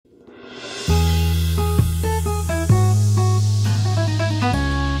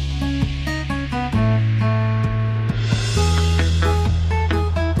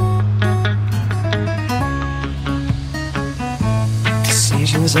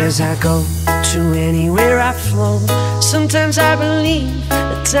as I go, to anywhere I flow. Sometimes I believe,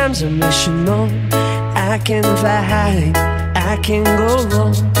 at times I'm wishing on. I can fly high, I can go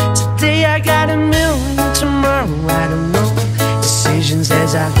low. Today I got a million, tomorrow I don't know. Decisions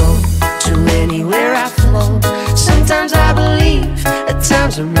as I go, to anywhere I flow. Sometimes I believe, at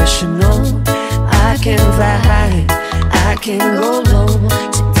times I'm wishing on. I can fly high, I can go low.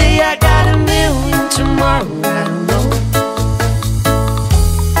 Today I got a million, tomorrow I don't know.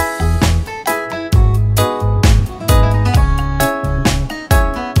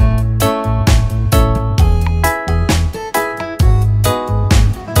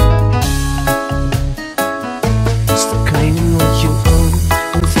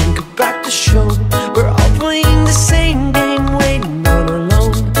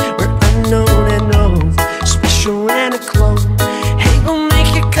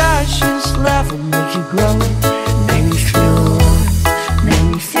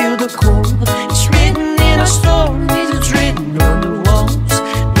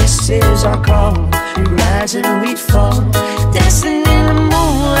 And we'd fall, dancing in the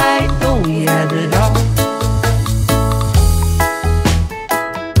moonlight, though we had it all.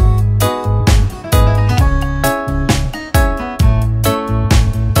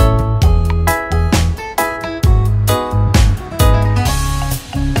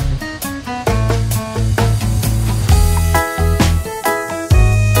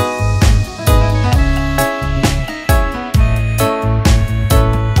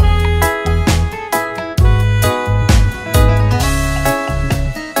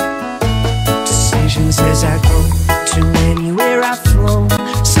 As I go, to anywhere I flow.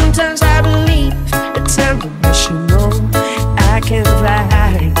 Sometimes I believe, at times I'm wishing on. I can fly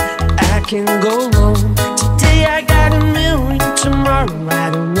high, I can go low. Today I got a million, tomorrow I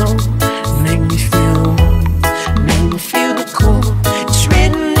don't know. Make me feel warm, make me feel the cold. It's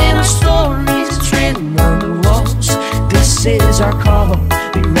written in our stories, it's written on the walls. This is our call,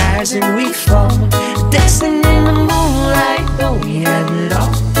 we rise and we fall. Dancing in the moonlight, though we have it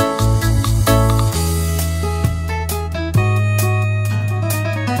all.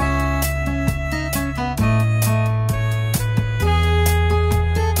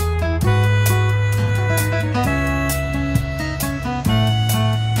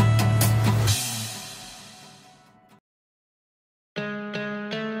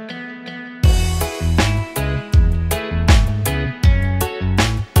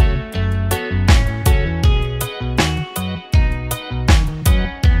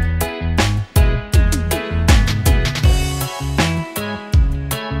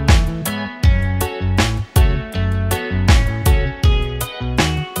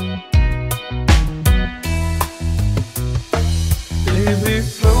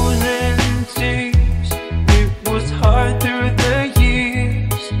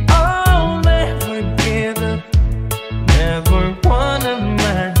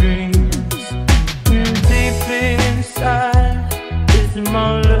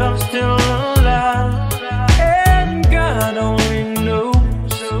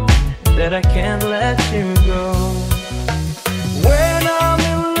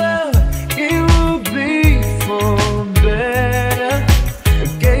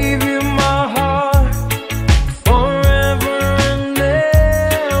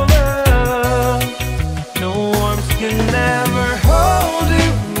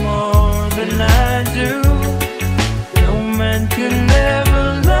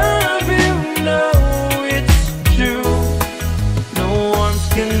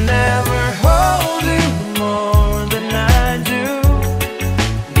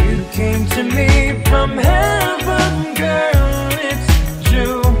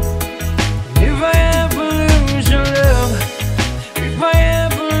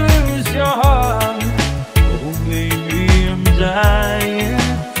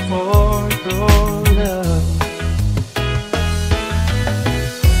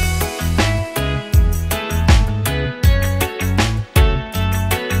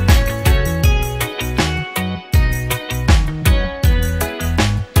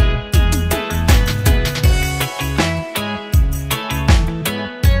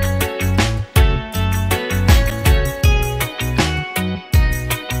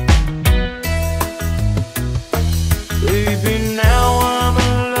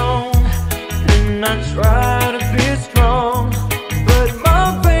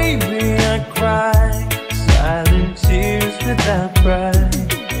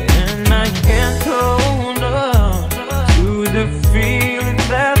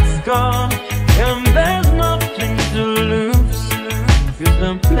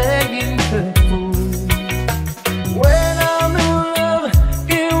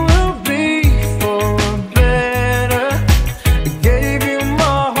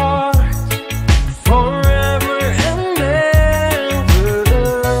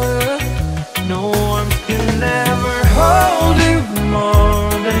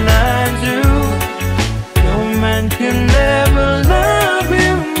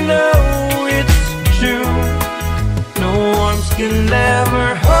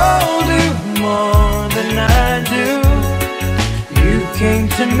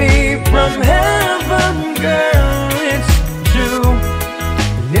 to me from heaven, girl, it's true.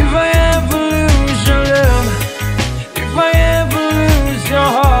 And if I ever lose your love, if I ever lose your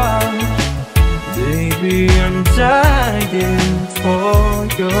heart, baby, I'm dying for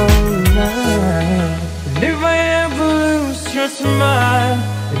your love. And if I ever lose your smile,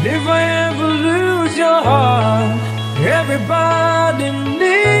 and if I ever lose your heart, everybody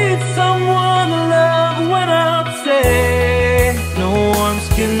needs someone to love. When I say no one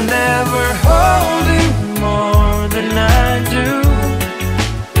can ever hold you more than I do,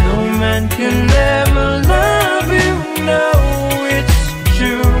 no man can ever love you, no, it's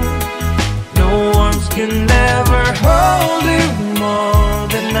true. No one can ever hold you more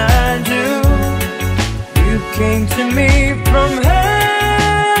than I do. You came to me from heaven,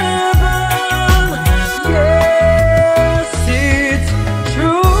 yes, it's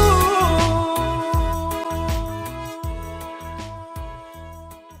true.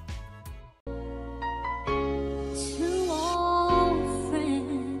 Two old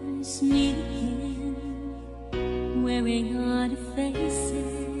friends meeting, wearing hard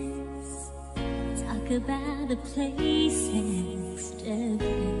faces, talk about the places they've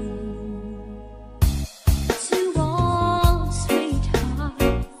been. Two old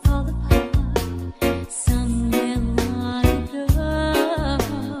sweethearts fall apart somewhere long ago.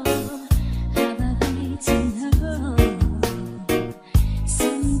 How are they to know?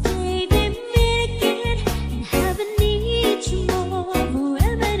 Someday they meet again and have a need you more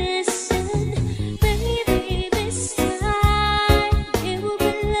reminiscent. Baby, this time it will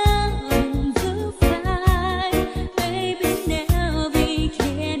be love and blue fly. Baby, now we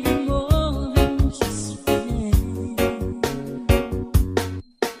can be more than just friends.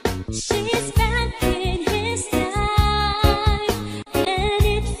 She's back in his life, and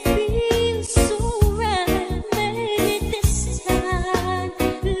it feels so right. Maybe this time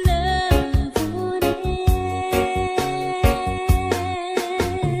love won't end.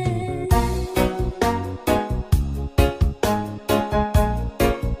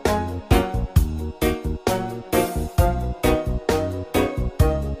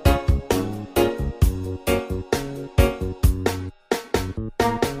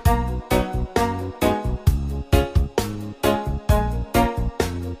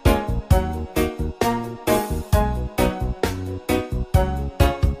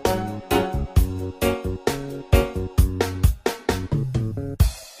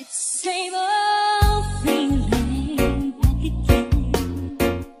 It's the same old feeling back again.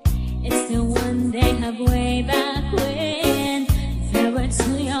 It's the one they have way back when they were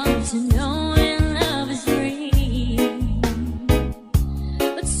too young to know when love is real.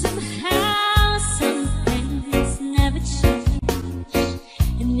 But somehow some things never change,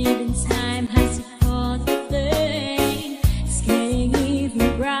 and even time has to call the flame. It's getting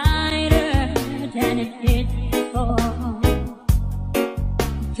even brighter than it did before.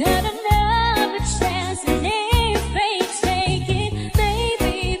 Got another chance and if they take it,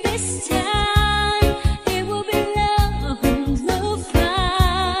 baby, this time it will be love and blue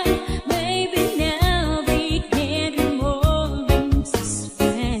fly. Maybe now we can be more than just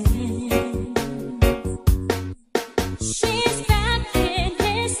friends. She's back in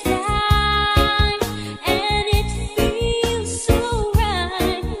his life, and it feels so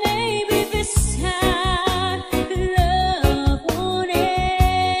right. Maybe this time love won't end.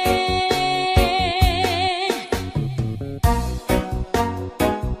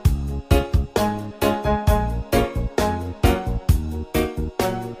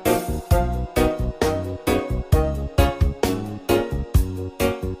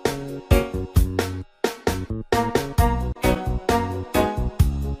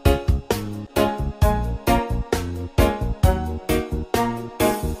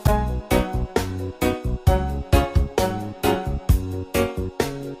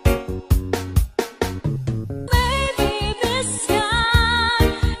 Maybe this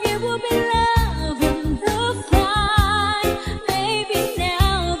time it will be love and blue fly. Maybe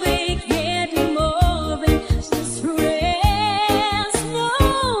now we can be more than just friends. No,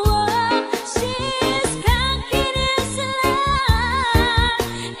 she's back in his life,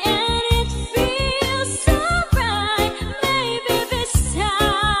 and it feels so right. Maybe this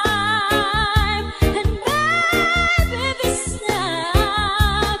time, and maybe this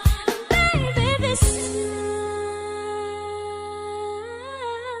time, maybe this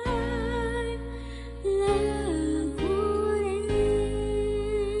time love won't end.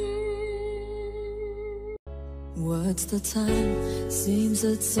 What's the time? Seems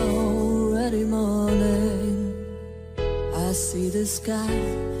it's already morning. I see the sky,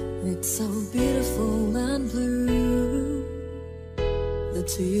 it's so beautiful and blue. The the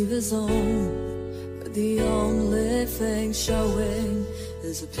TV's on, but the only thing showing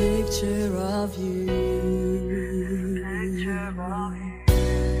is a picture of you.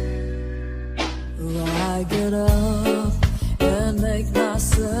 I get up and make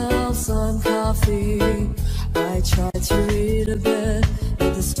myself some coffee. I try to read a bit,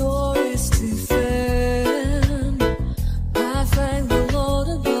 but the story's too thin. I thank the Lord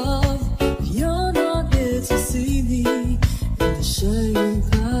above, you're not here to see me in the shape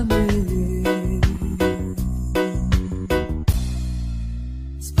I'm in.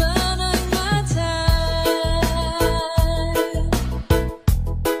 Spending my time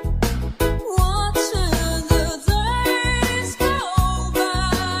watching the days go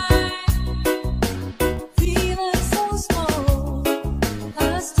by, feeling so small. I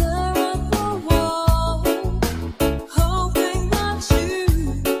stare at the wall, hoping that you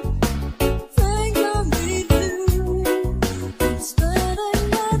think of me too. I'm spending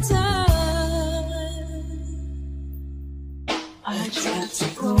my time. I try to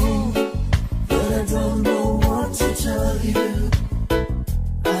go, but I don't know what to tell you.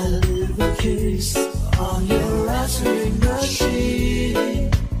 I leave a kiss on your answering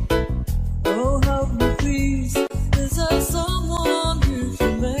machine. Oh, help me please, is there someone who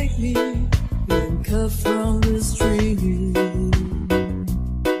can make me wake up from this dream?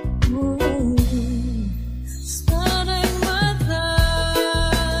 Ooh. Spending my time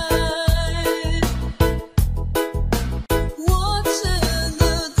watching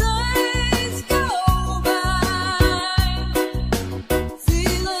the days go by,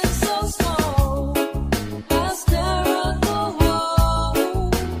 feeling so small. I stare at the wall,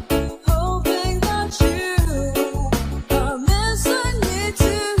 hoping that you are missing me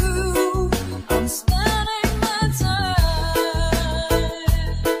too. I'm spending my time,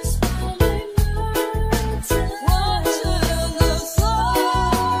 spending my time watching the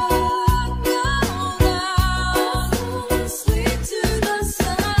sun go down, sleep to the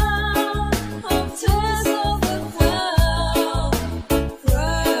sound of tears on the ground,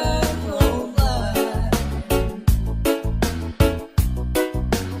 red or black.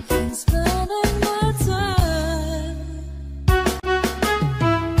 I'm spending my time.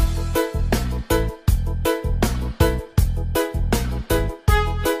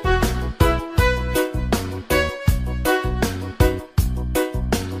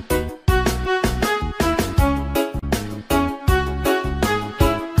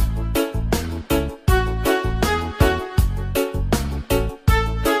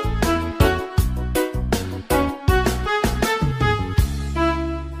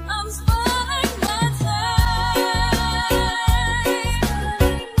 I'm spending my time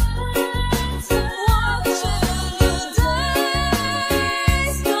watching the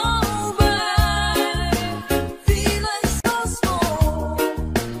days go by, feeling so small.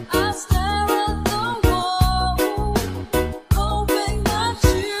 I stare at the wall, hoping that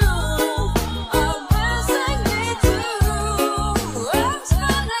you are missing me too. I'm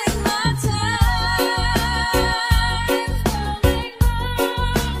spending my time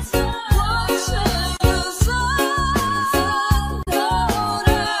watching the sun go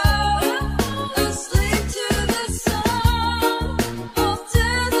down, asleep to the sound of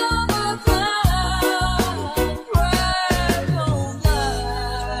tears on the ground, red or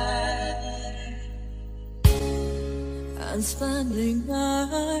black. I'm spending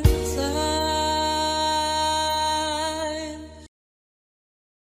my time.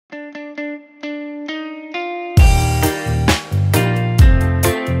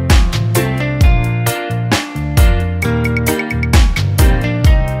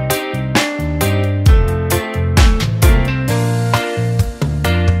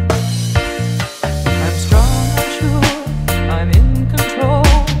 I'm strong, I'm sure, I'm in control,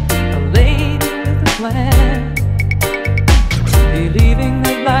 a lady with a plan. Believing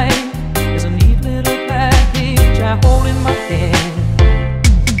that life is a neat little package I hold in my hand.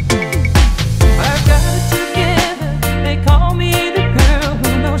 I've got it together, they call me the girl who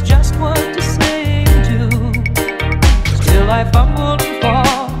knows just what to say and do. Still I fumble and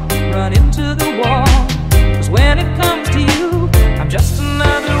fall, run into the wall, 'cause when it comes to you, I'm just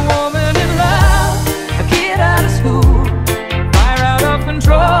another woman in love, a kid out of school, fire out of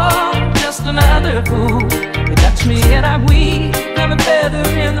control, just another fool. You touch me and I'm weak, I'm a feather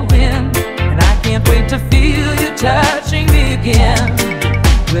in the wind, and I can't wait to feel you touching me again.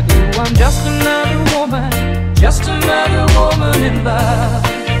 With you I'm just another woman in love.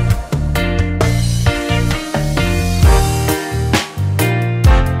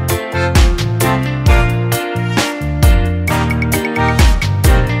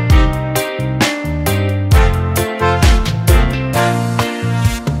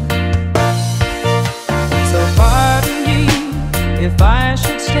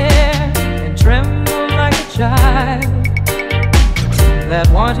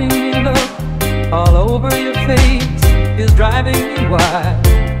 all over your face is driving me wild.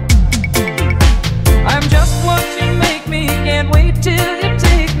 I'm just what you make me, can't wait till you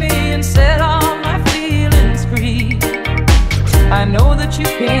take me and set all my feelings free. I know that you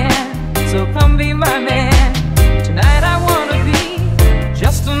can, so come be my man. Tonight I wanna be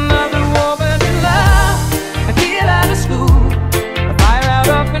just another woman in love, a kid out of school, a fire out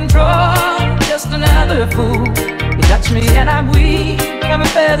of control, just another fool. You touch me and I'm weak, I'm a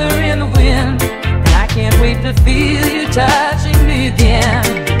feather in the wind, and I can't wait to feel you touching me again.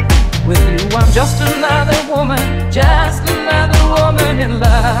 With you I'm just another woman, just another woman in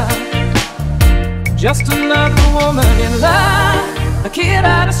love, just another woman in love, a kid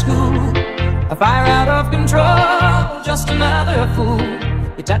out of school, a fire out of control, just another fool.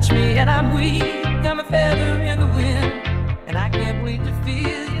 You touch me and I'm weak, I'm a feather in the wind, and I can't wait to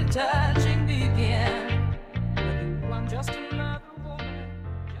feel you touching me again. With you I'm just another woman,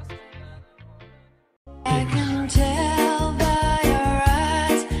 just another woman. I can tell by your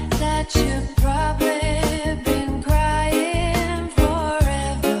eyes that you've probably been crying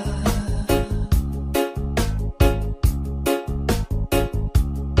forever.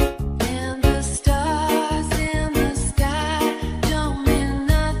 And the stars in the sky don't mean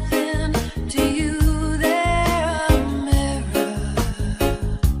nothing to you, they're a mirror.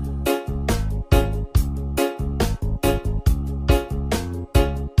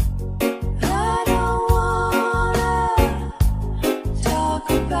 I don't wanna talk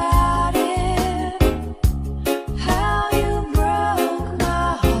about it, how you broke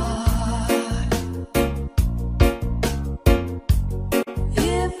my heart.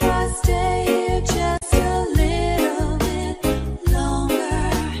 If I stay here just a little bit longer,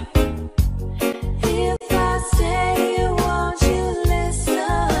 if I stay here, won't you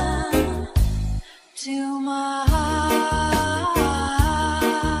listen to my heart?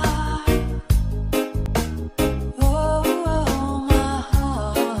 Oh, my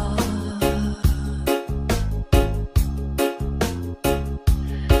heart.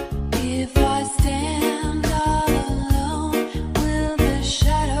 If I stand all alone, will the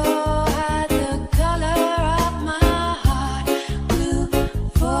shadow hide the color of my heart? Blue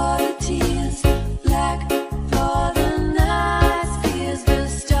for the tears, black for the nights, fears. The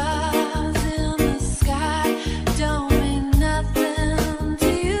stars in the sky don't mean nothing to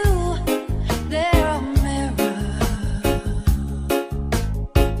you, they're a mirror.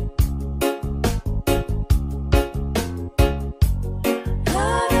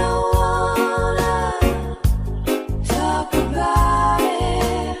 I don't wanna talk about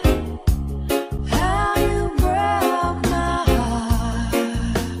it, how you broke my heart.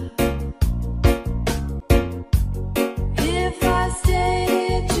 If I stay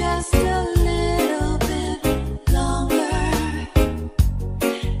here just a little bit longer,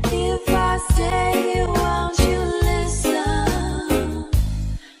 if I stay here, won't you listen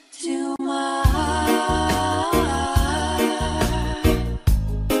to my heart?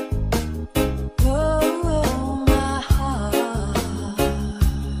 Oh, my heart.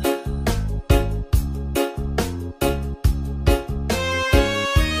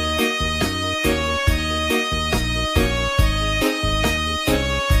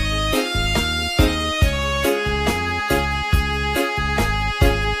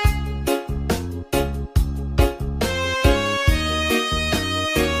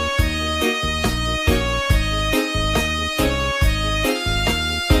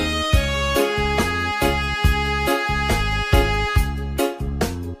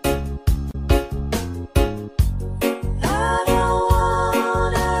 I don't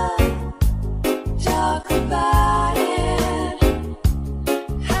wanna talk about it,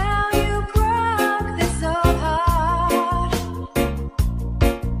 how you broke this old heart.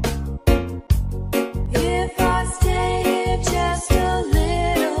 If I stay here just a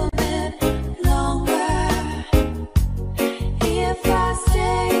little bit longer, if I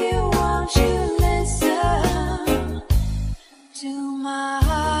stay here, won't you listen to my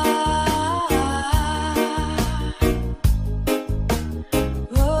heart?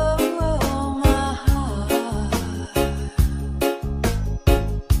 Oh, my heart.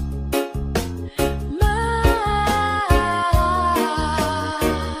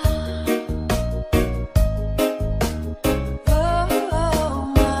 Oh,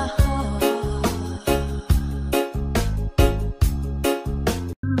 my heart.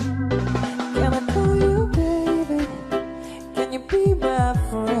 Can I call you baby? Can you be my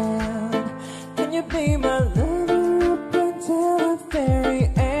friend? Can you be my lover up until the very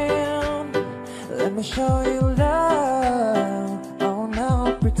end? Let me show you love. Oh,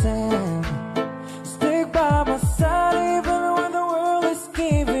 no pretend. Stick by my side even when the world is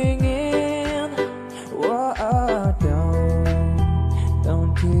giving in.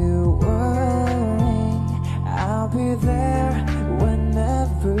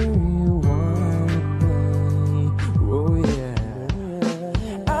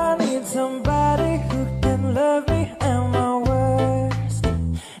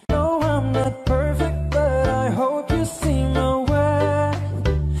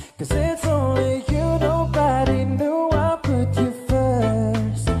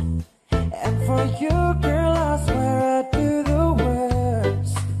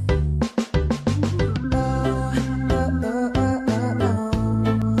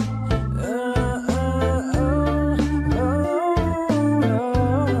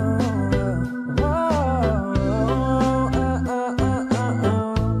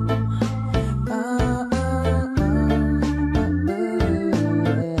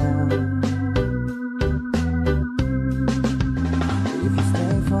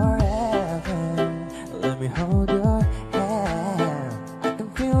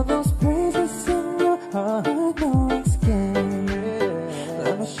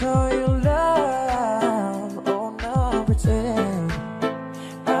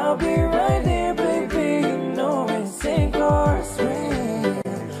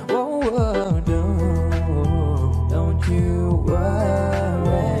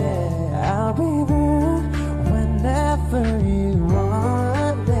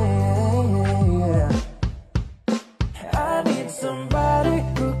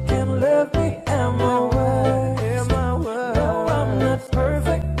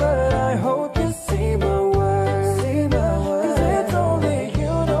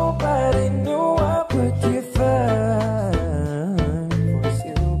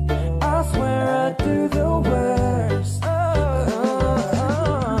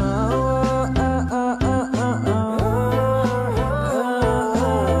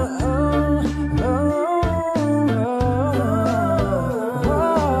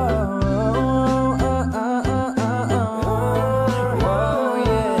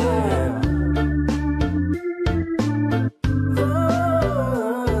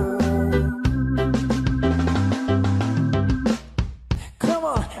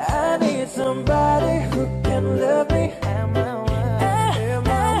 somebody who can love me.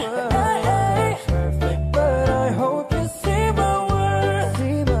 But I hope you see my worth,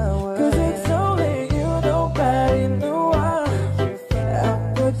 'cause it's only you, nobody knew I'll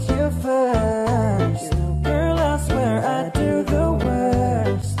put you first. Girl, I swear I do the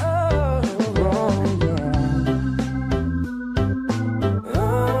worst. Oh,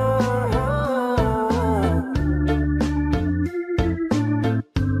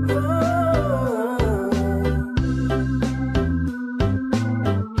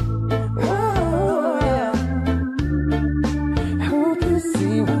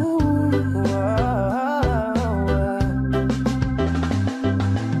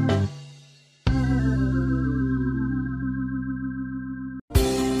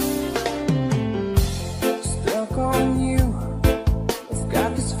 stuck on you. I've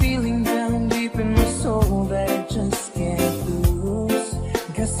got this feeling down deep in my soul that I just can't lose.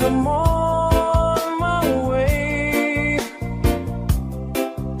 Guess I'm on my way.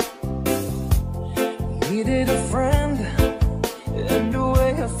 Needed a friend, and the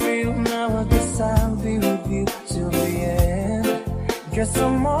way I feel now, I guess I'll be with you till the end. Guess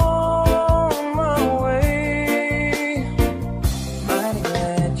I'm on my way. Mighty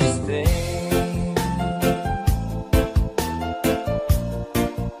glad you stayed.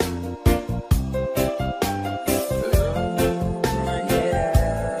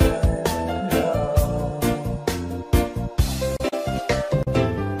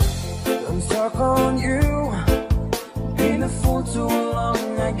 I'm stuck on you, been a fool too long.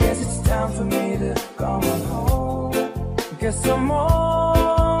 I guess it's time for me to come on home. Guess I'm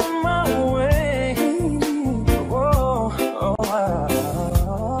on my way. Whoa,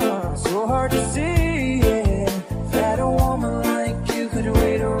 so hard to see, yeah, that a woman like you could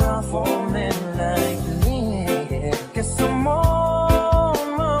wait around for a man like me. Guess I'm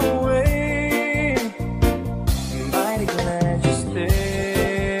on my way. Mighty glad you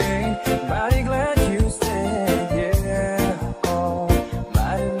stayed. Mighty glad you stayed, yeah. Oh,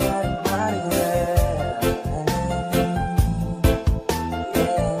 mighty, mighty, mighty glad.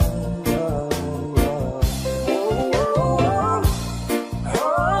 Yeah,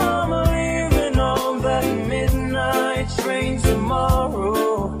 oh, I'm leaving on that midnight train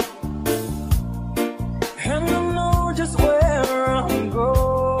tomorrow, and I know just where I'm going.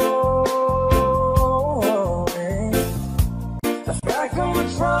 I've packed all my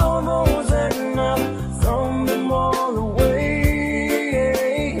troubles and I've thrown them all away.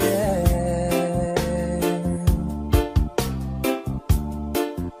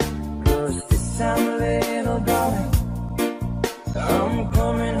 Cause this time, little darling, I'm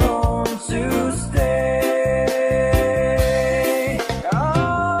coming home to stay.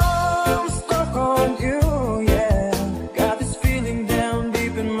 I'm stuck on you, yeah. Got this feeling down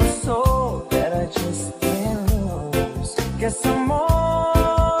deep in my soul that I just can't lose. Guess I'm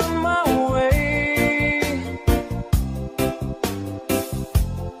on my way.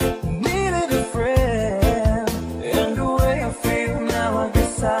 Needed a friend, and the way I feel now, I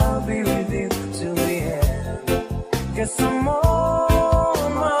guess I'll be with you till the end. Guess I'm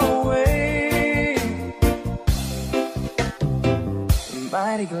on my way.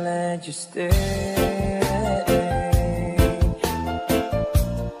 Mighty glad you stayed.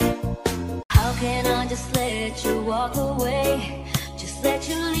 How can I just let you walk away? Just let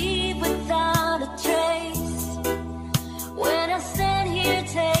you leave without a trace. When I stand here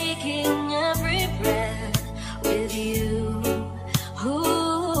taking every breath with you.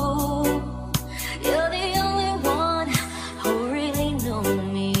 Ooh, you're the only one who really know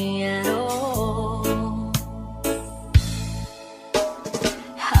me at all.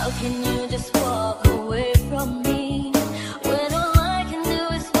 How can you just walk away from me when all I can do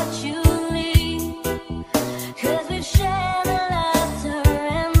is watch you leave? 'Cause we've shared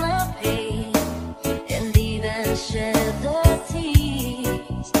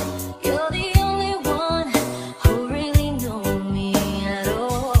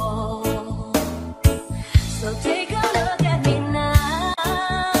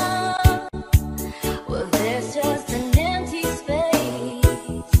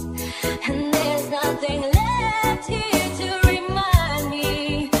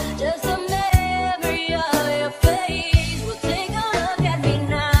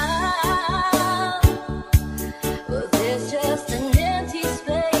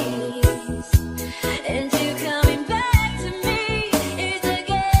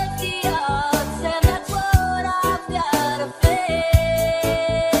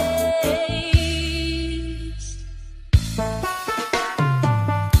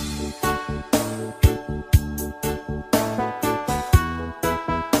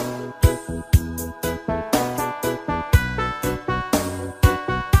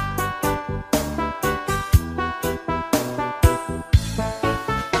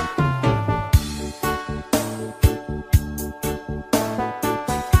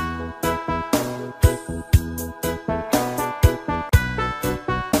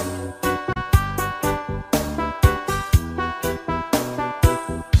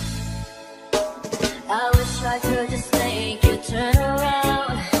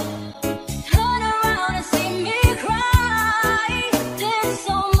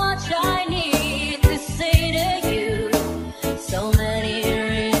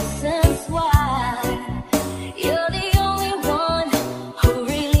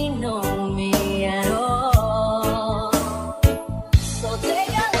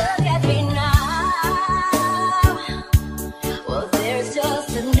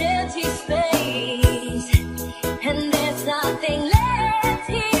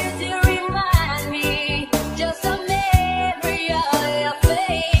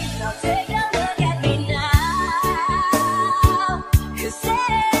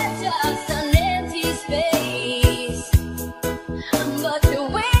To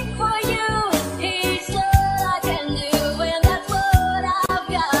wait for you is all I can do, and that's what I've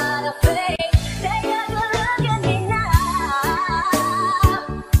gotta face. Take a good look at me now,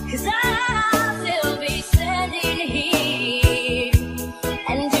 'cause I'll still be standing here,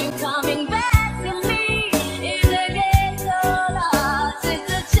 and you coming back to me is against all odds. It's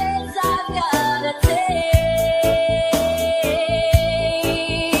a chance I've gotta take.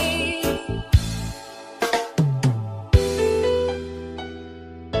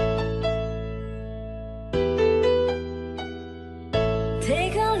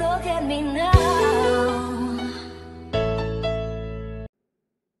 Take a look at me now.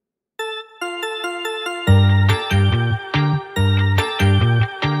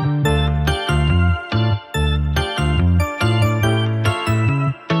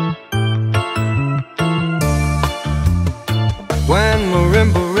 When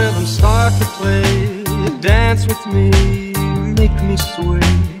marimba rhythms start to play, dance with me, make me sway.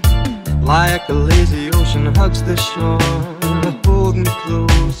 Like a lazy ocean hugs the shore, hold me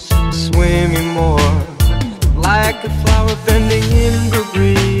close, sway me more. Like a flower bending in the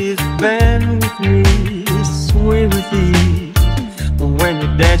breeze, bend with me, sway with ease. When you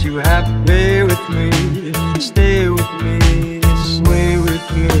dance you have to play with me, stay with me, sway with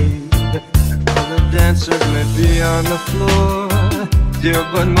me. Other dancers may be on the floor, dear,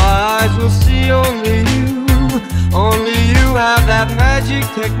 but my eyes will see only you. Only you have that magic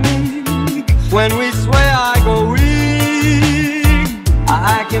technique. When we sway I go weak.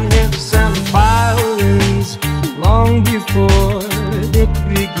 I can hear the sound of violins long before it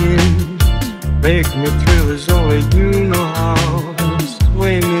begins. Make me thrill as only you know how.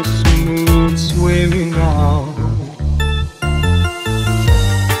 Sway me smooth, sway me now.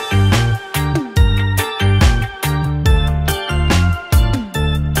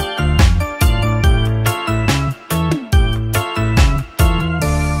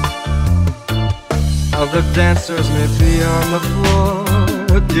 Other dancers may be on the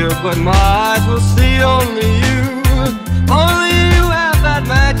floor, dear, but my eyes will see only you. Only you have that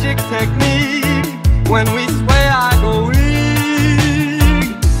magic technique. When we sway I go weak.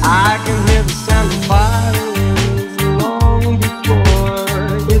 I can hear the sound of violins long before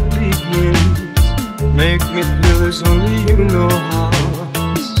it begins. Make me feel as only you know how.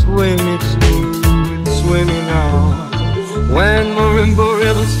 Sway me smooth, sway me now. When marimba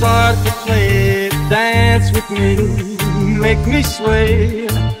rhythms start to play, dance with me, make me sway.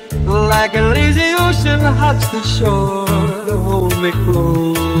 Like a lazy ocean hugs the shore, hold me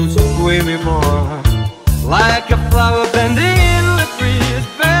close, sway me more. Like a flower bending in the breeze,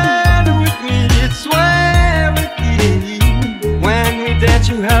 bend with me, sway with me. When we dance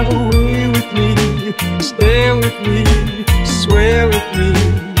you have a way with me, stay with me, sway with me.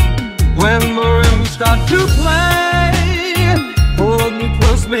 When marimbas start to play, hold me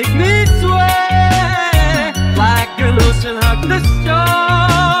close, make me sway. Like an ocean hug the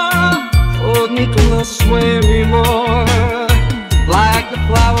shore, hold me close, sway me more. Like a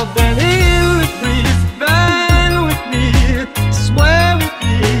flower bending in the breeze, bend with me, sway with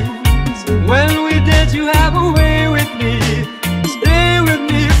me. When we dance you have a way with me, stay with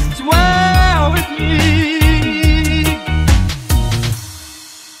me, sway with me.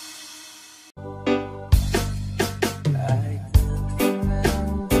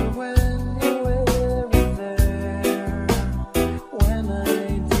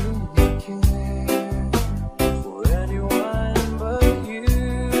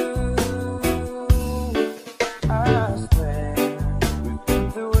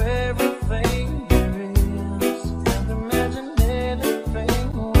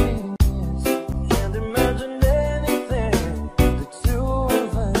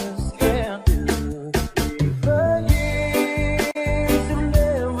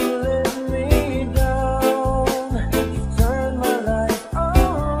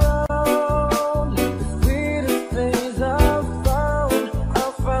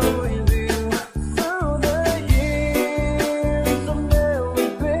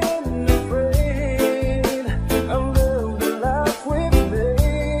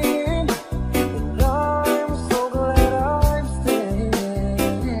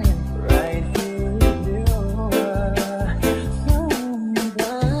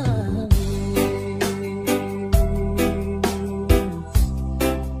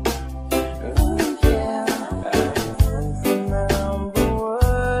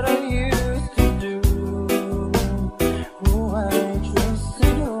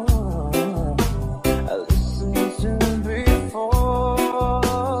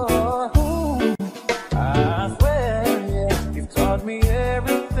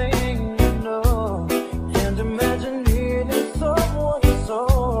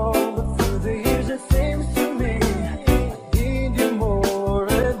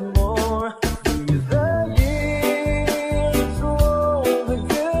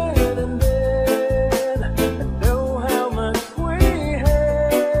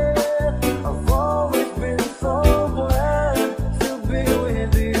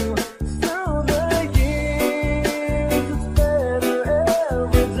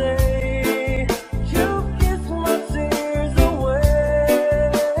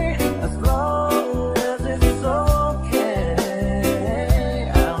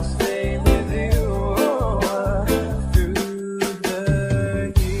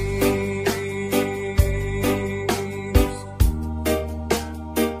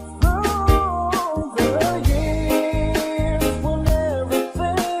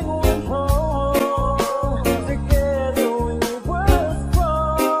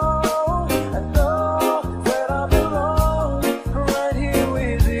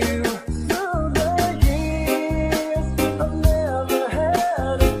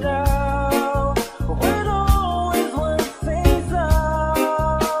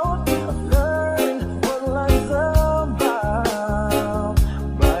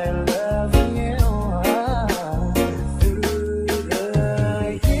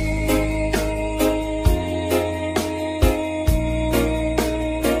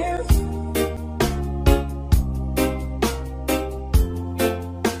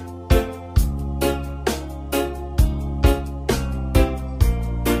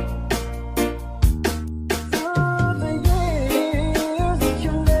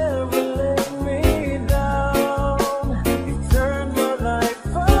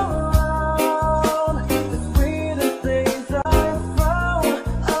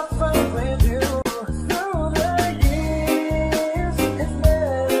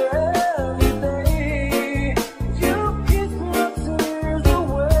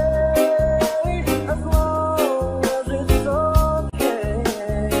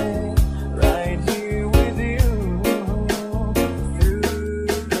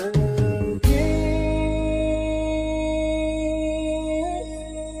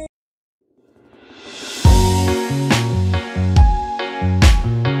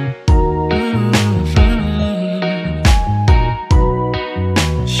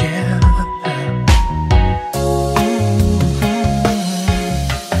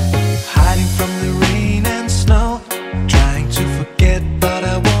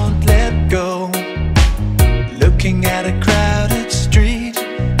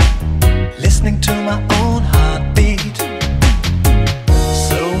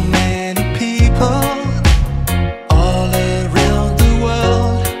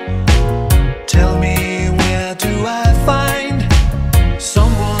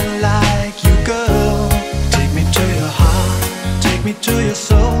 your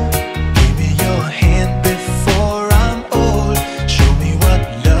soul. Give me your hand before I'm old. Show me what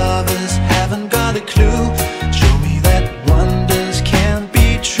lovers haven't got a clue. Show me that wonders can't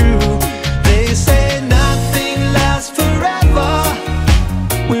be true. They say nothing lasts forever.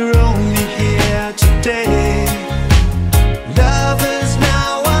 We're only here today. Lovers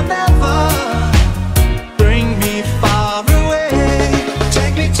now or never. Bring me far away.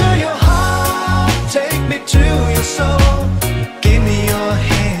 Take me to your heart, take me to your soul. Give me your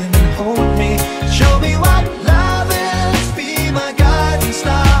hand and hold me. Show me what love is, be my guiding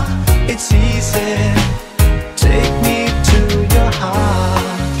star. It's easy. Take me to your heart.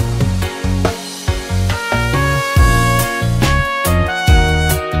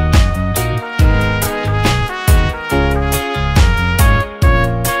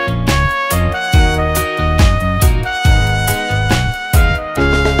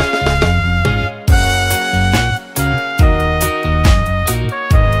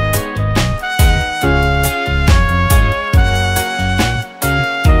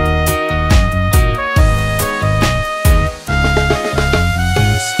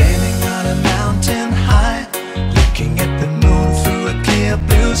 Standing on a mountain high, looking at the moon through a clear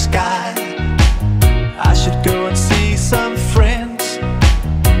blue sky. I should go and see some friends,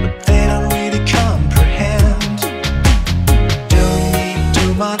 but they don't really comprehend. Don't need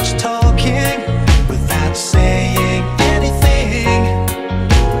too much talking without saying anything.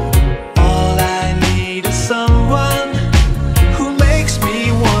 All I need is someone who makes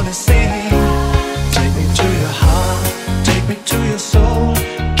me wanna sing. Take me to your heart, take me to your soul.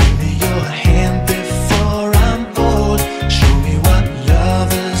 Give me your hand before I'm old. Show me what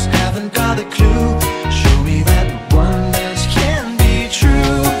lovers haven't got a clue. Show me that wonders can be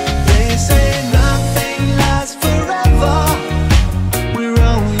true. They say nothing lasts forever. We're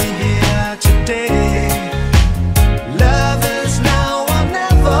only here today. Lovers now or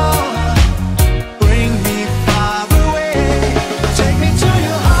never. Bring me far away. Take me to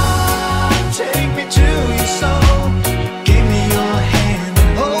your heart, take me to your soul. Give me your hand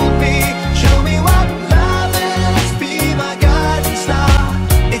and hold me. Show me what love is, be my guiding star.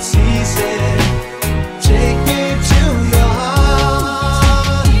 It's easy. Take me to your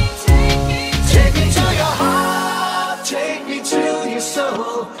heart. Take me to your heart, take me to your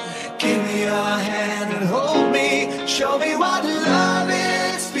soul. Give me your hand and hold me. Show me what love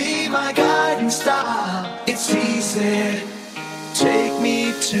is, be my guiding star. It's easy. Take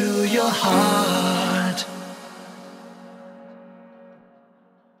me to your heart.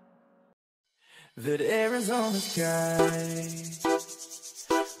 That Arizona sky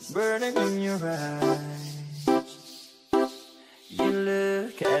burning in your eyes. You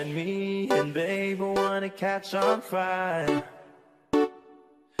look at me and babe, I wanna catch on fire.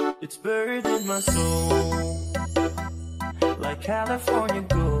 It's buried in my soul like California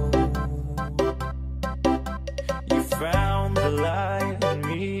gold. You found the light in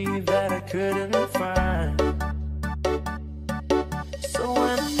me that I couldn't find. So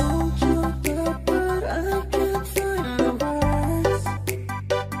when I hold you up, but I can't find the words.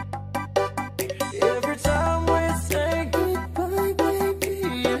 Every time we say goodbye, baby,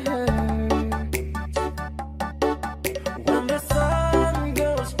 it hurts. When the sun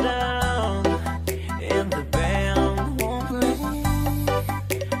goes down and the band won't play,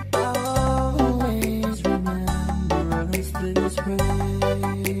 I'll always remember us this way.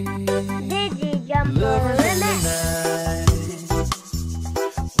 Lovers in the night,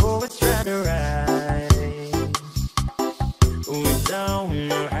 poets try to write. We don't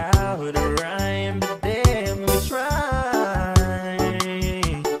know how to rhyme, but damn, we try.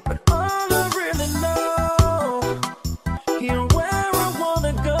 But all I really know, you're where I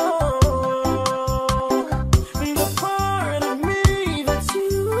wanna go. The part of me that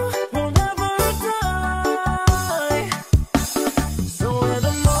you will never die. So when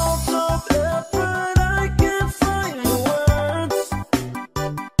I'm all choked up, but I can't find the words.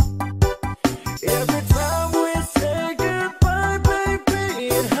 Every time we say goodbye, baby,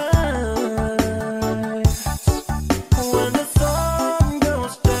 it hurts.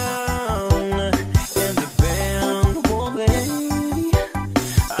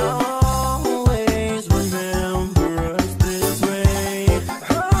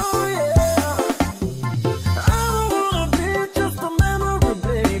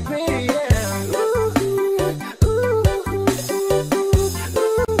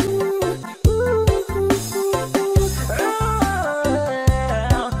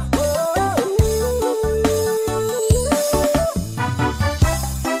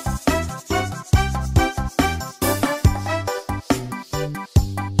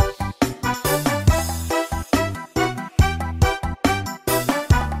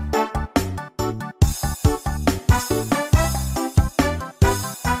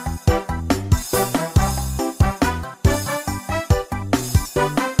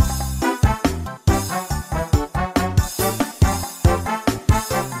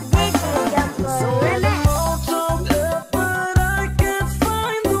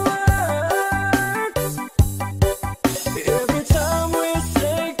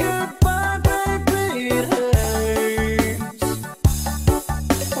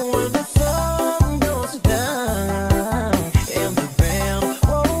 when the sun goes down and the band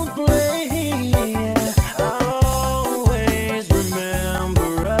won't play, I'll always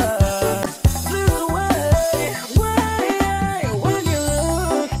remember us this way. When you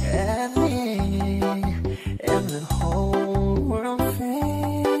look at me and the whole world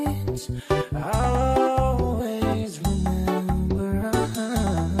fades, I'll always remember us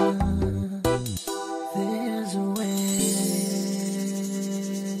this way.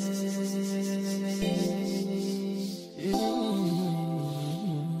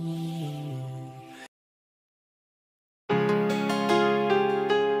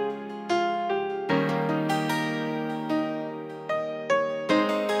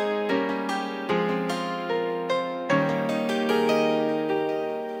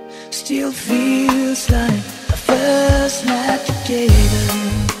 Still feels like the first night together.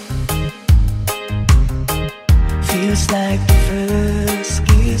 Feels like the first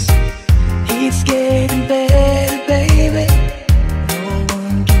kiss. It's getting better, baby. No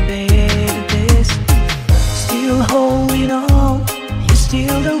one can better this. Still holding on, you're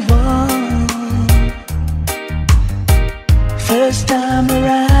still the one. First time our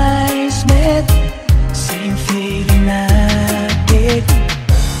eyes met, same feeling I get.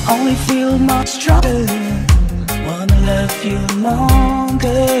 Only feel much stronger, wanna love you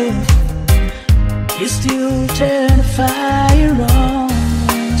longer. You still turn the fire on.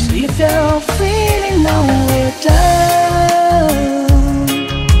 So if you're feeling nowhere down,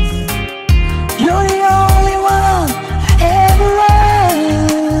 you're the only one I ever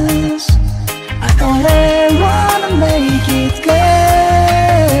was. I only wanna make it good.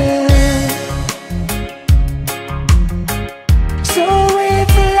 So if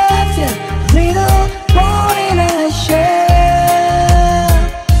I love you a little more than I share,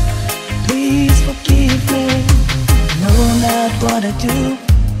 please forgive me. Know not what I do.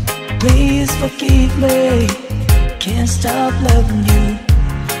 Please forgive me. Can't stop loving you.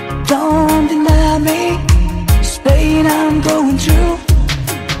 Don't deny me this pain I'm going through.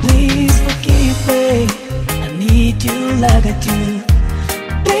 Please forgive me. I need you like I do.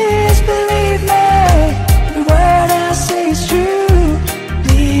 Please believe me. Every word I say is true.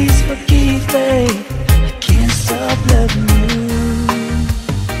 Please forgive me. I can't stop loving you.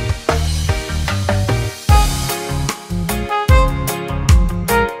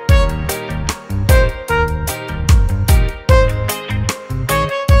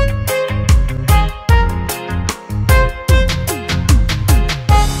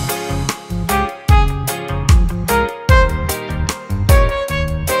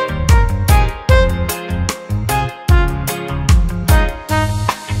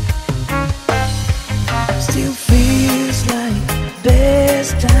 Still feels like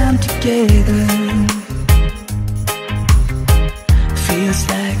best time together. Feels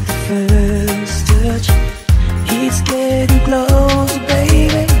like the first touch. It's getting close,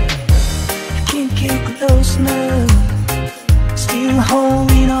 baby. I can't get close enough. Still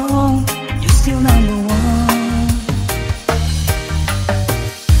holding on. You're still number one.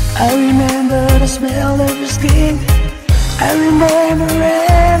 I remember the smell of your skin. I remember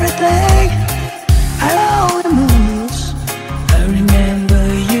everything. I know the moves. I remember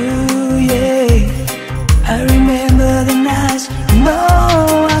you, yeah. I remember the nights. No,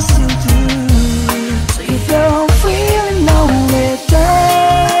 I still do. So if you're feeling nowhere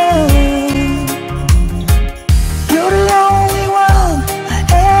down, you're the only one I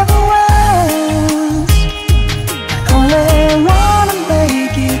ever was. I only wanna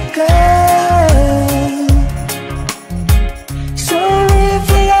make it good. So if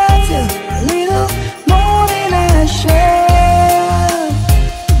I love you a little more than I share,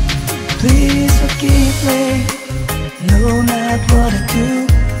 please forgive me. Know not what I do.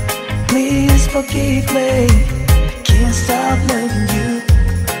 Please forgive me. I can't stop loving you.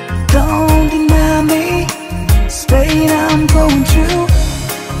 Don't deny me this pain I'm going through.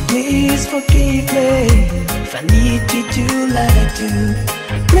 Please forgive me if I need to do like I do.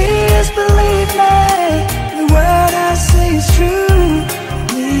 Please believe me. The word I say is true.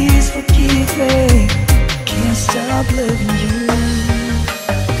 Please forgive me. Can't stop loving you.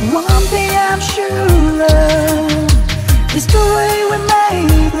 One thing I'm sure of is the way we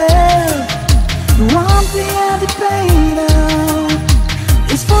made love. The one thing I debate on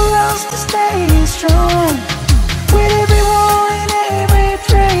is for us to stay strong. With everyone and every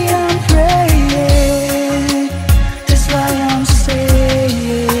prayer I'm praying. That's why I'm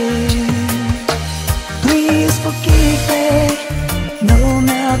saying, please forgive me. Know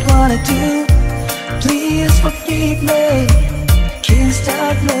not what I do. Please forgive me. Can't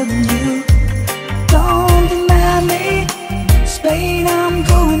stop loving you. Don't deny me this pain I'm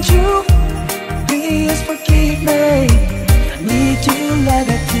going through.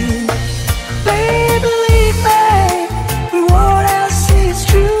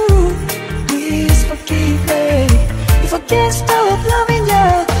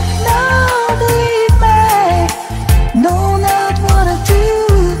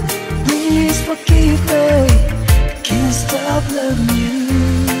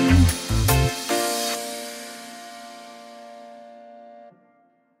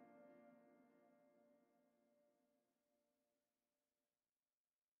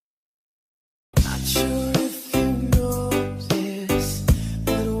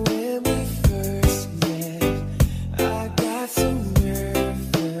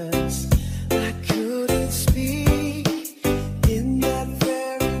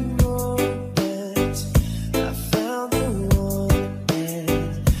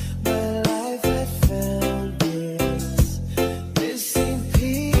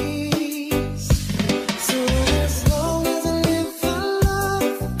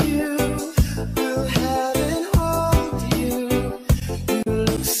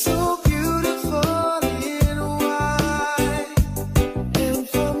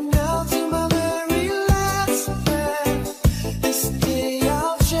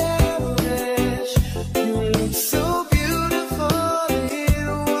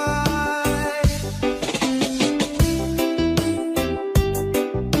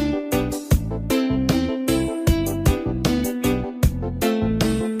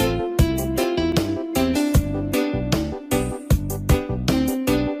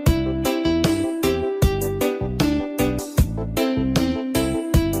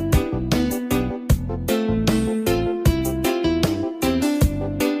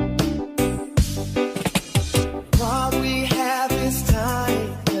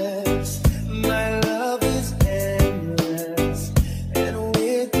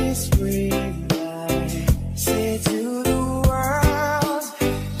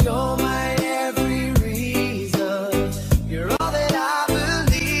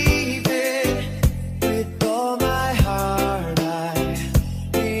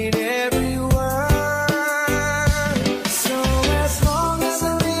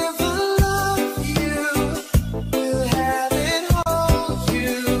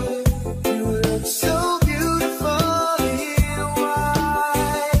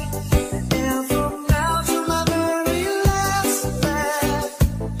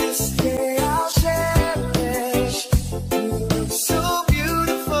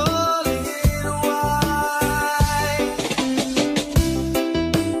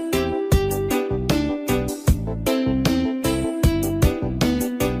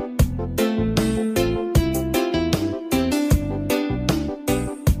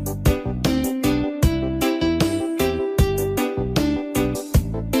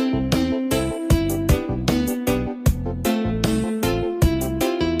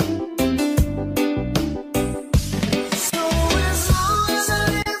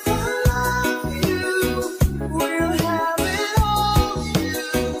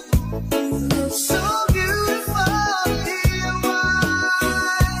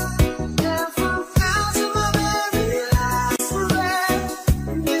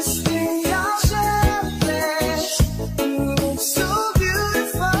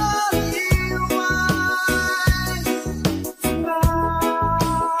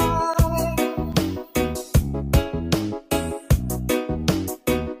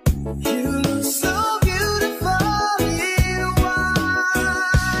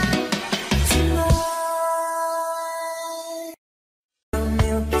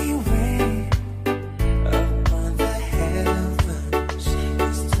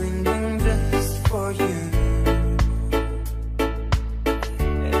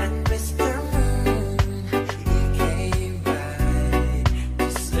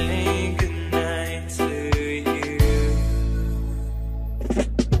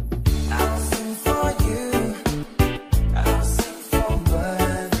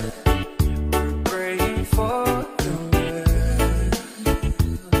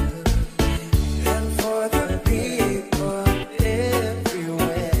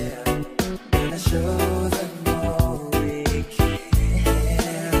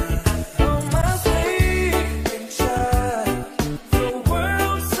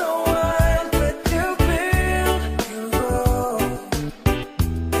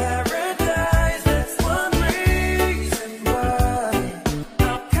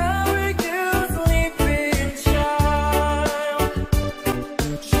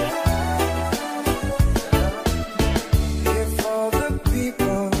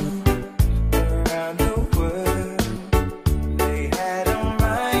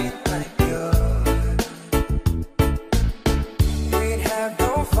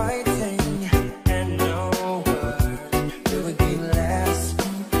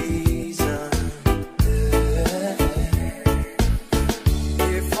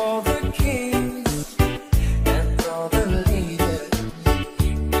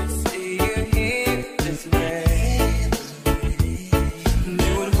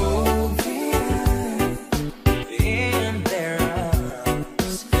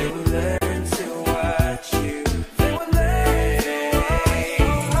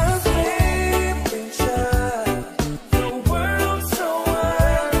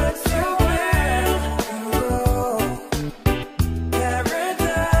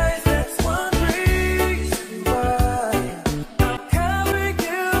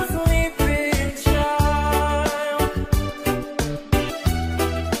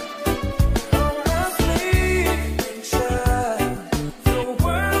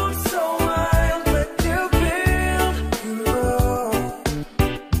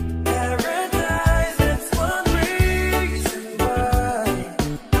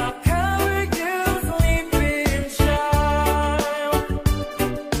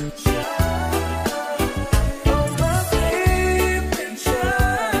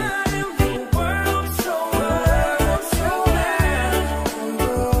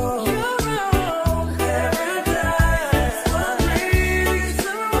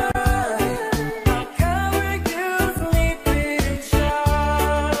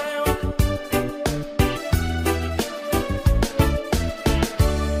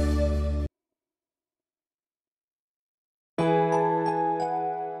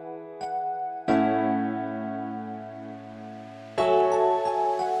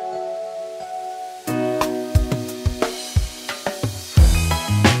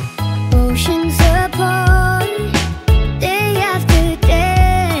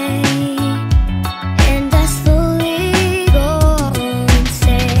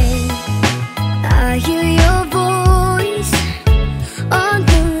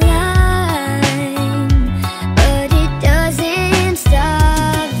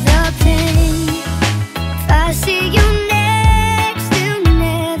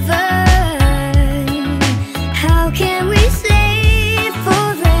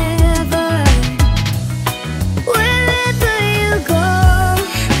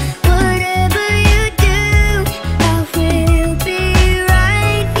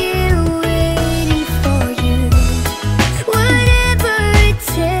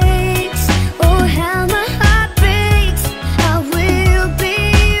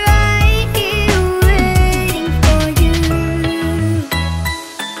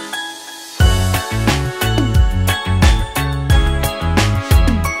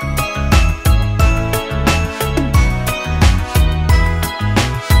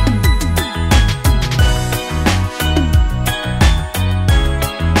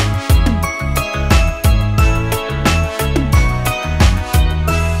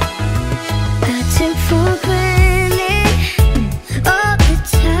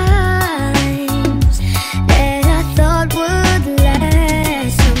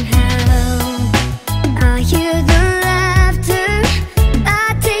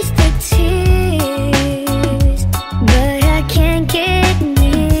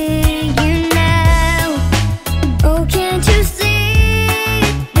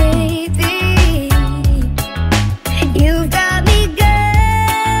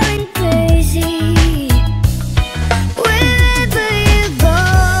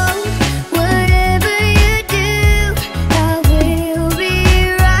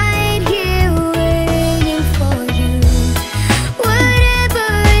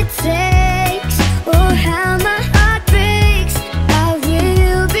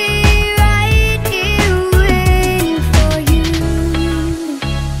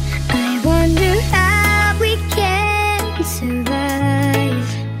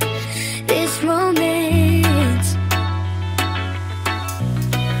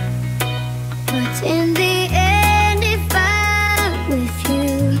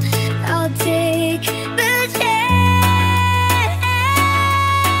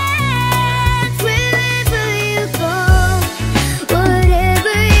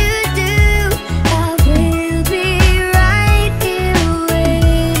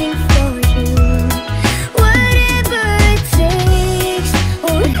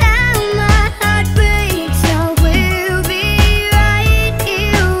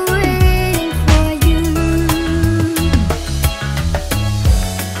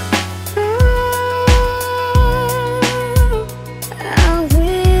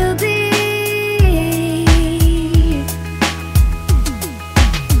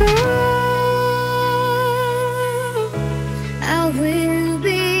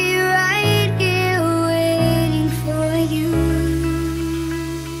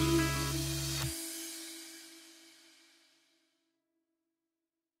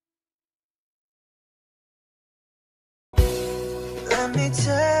 Let me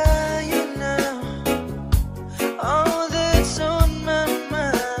tell you now all that's on my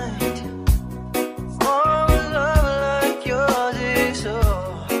mind. For a love like yours is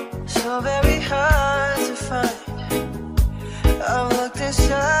so very hard to find. I've looked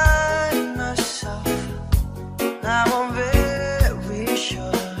inside myself, now I'm very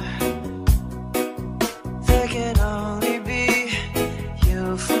sure there can only be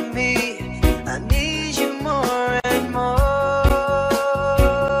you for me. I need you more and more.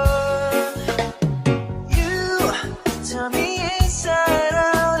 You turned me inside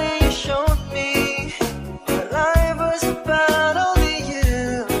out and you showed me what life was about. Only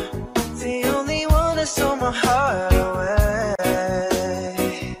you, the only one that stole my heart away.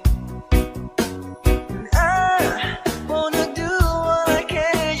 And I wanna do all I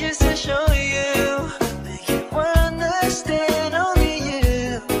can just to show you, make you understand. Only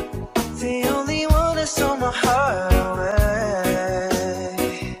you,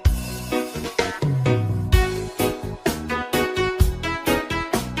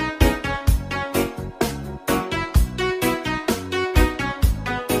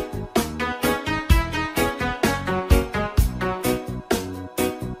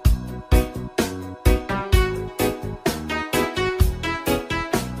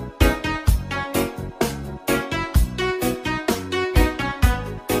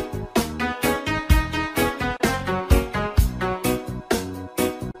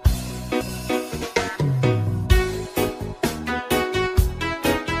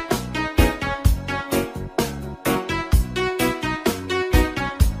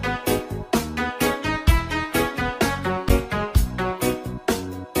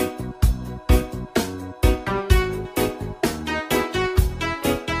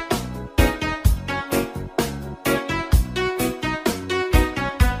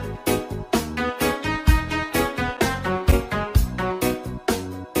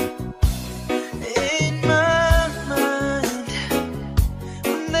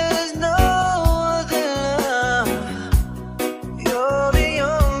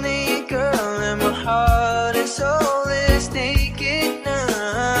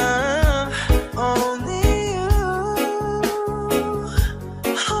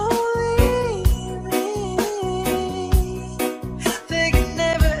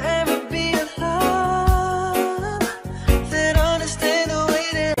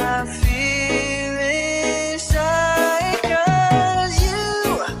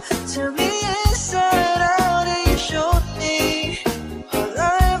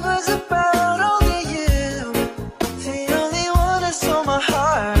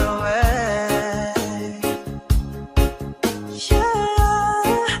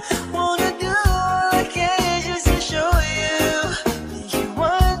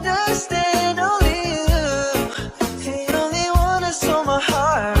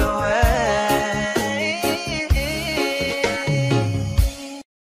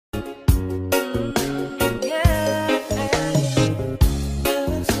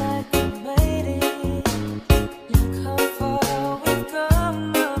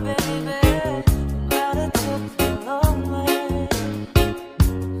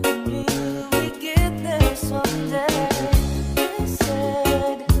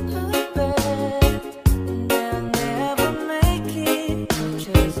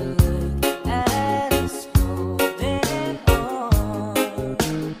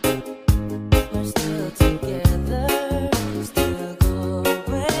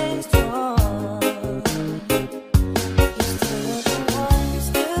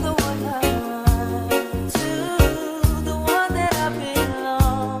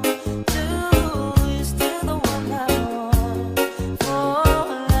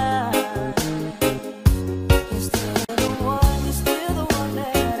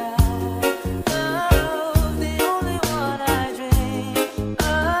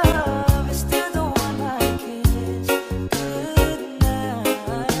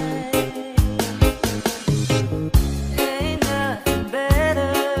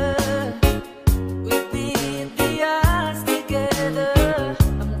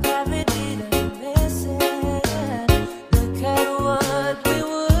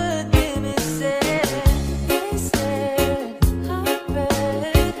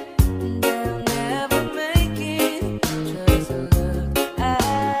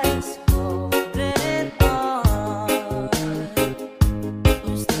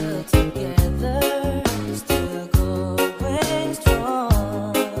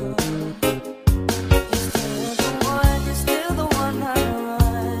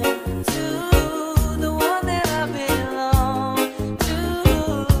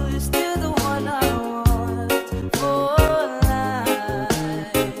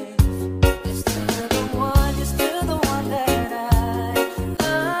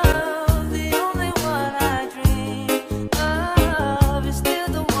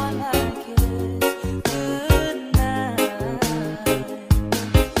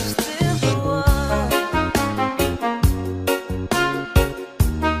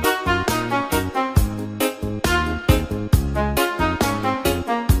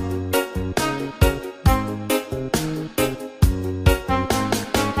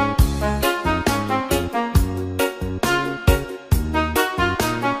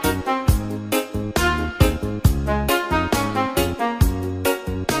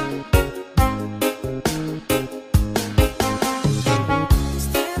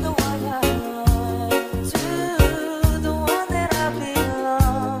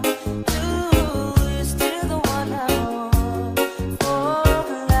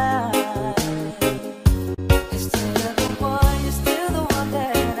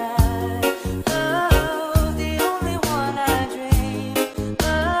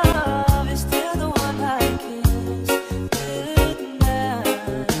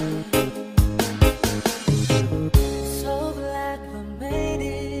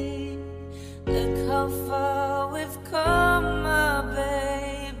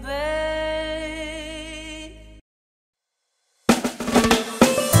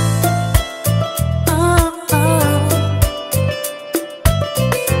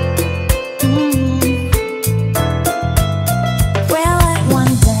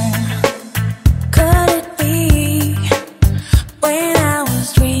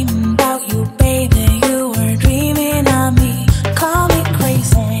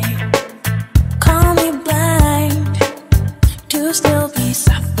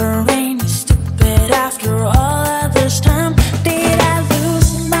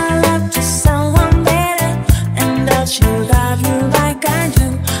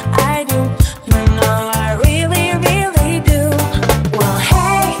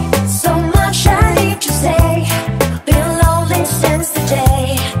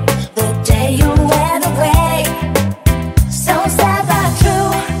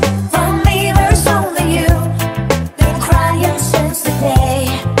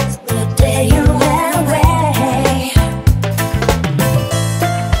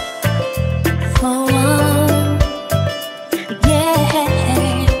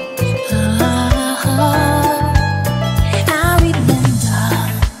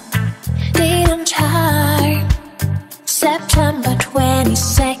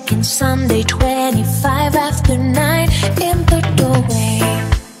 talking Sunday, 25 after 9 in the doorway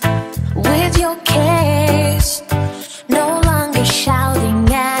with your case. No longer shouting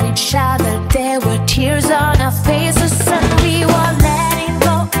at each other, there were tears on our faces, and we were letting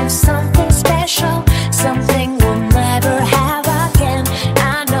go of something special, something we'll never have again.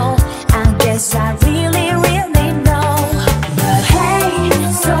 I know, I guess I really, really know. But hey,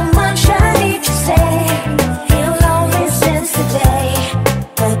 so much I need to say. Feel lonely since the day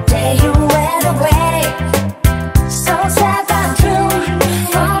you went away. So sad but true,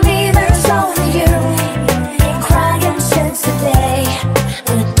 for me there's only you. Been crying since the day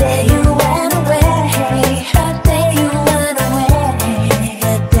you went away. The day you went away.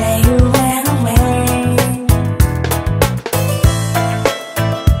 The day you went away.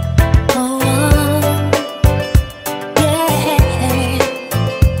 Oh, yeah.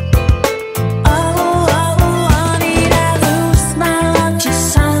 Oh, did I lose my love to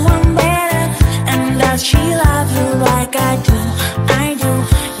someone better? And does she love you like I do? I do.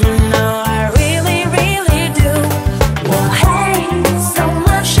 You know I really, really do. Well, hey, so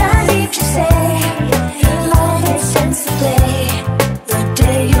much I need to say. Lonely since the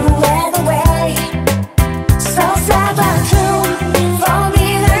day you went away. So sad but true, for me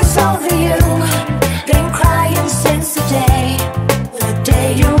there's only you. Been crying since the day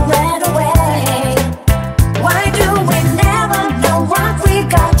you went away. Why do we never know what we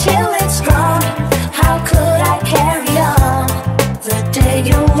got till it's gone? How could I carry on the day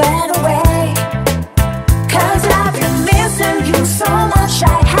you went away? 'Cause I've been missing you so much,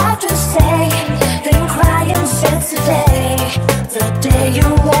 I have to say. Been crying since the day you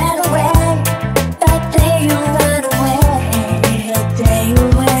went away.